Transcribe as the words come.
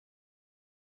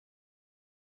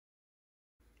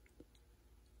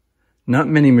Not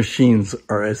many machines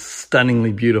are as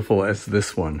stunningly beautiful as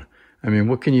this one. I mean,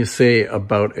 what can you say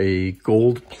about a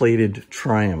gold-plated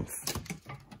Triumph?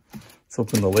 Let's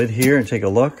open the lid here and take a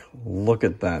look. Look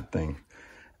at that thing.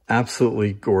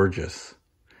 Absolutely gorgeous.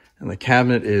 And the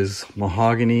cabinet is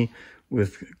mahogany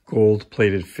with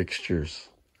gold-plated fixtures.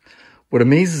 What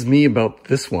amazes me about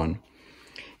this one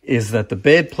is that the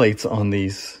bed plates on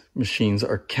these machines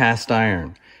are cast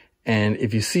iron. And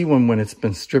if you see one when it's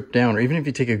been stripped down, or even if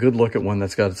you take a good look at one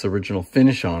that's got its original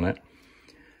finish on it,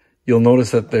 you'll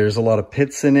notice that there's a lot of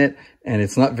pits in it and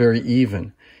it's not very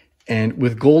even. And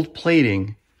with gold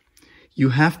plating, you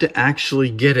have to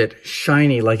actually get it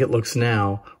shiny like it looks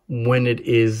now when it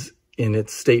is in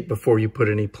its state before you put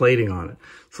any plating on it.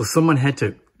 So someone had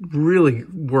to really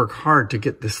work hard to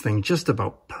get this thing just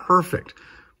about perfect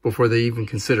before they even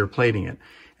consider plating it.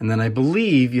 And then I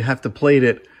believe you have to plate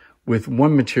it with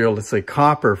one material, let's say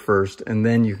copper first, and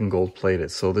then you can gold plate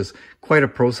it. So there's quite a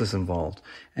process involved.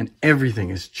 And everything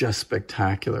is just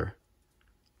spectacular.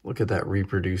 Look at that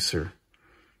reproducer.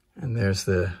 And there's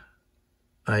the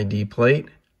ID plate.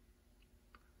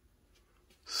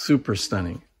 Super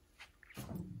stunning.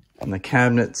 And the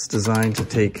cabinet's designed to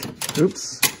take,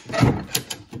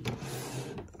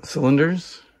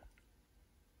 cylinders.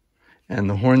 And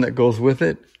the horn that goes with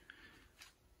it.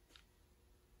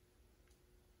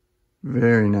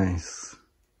 Very nice.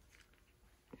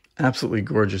 Absolutely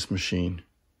gorgeous machine.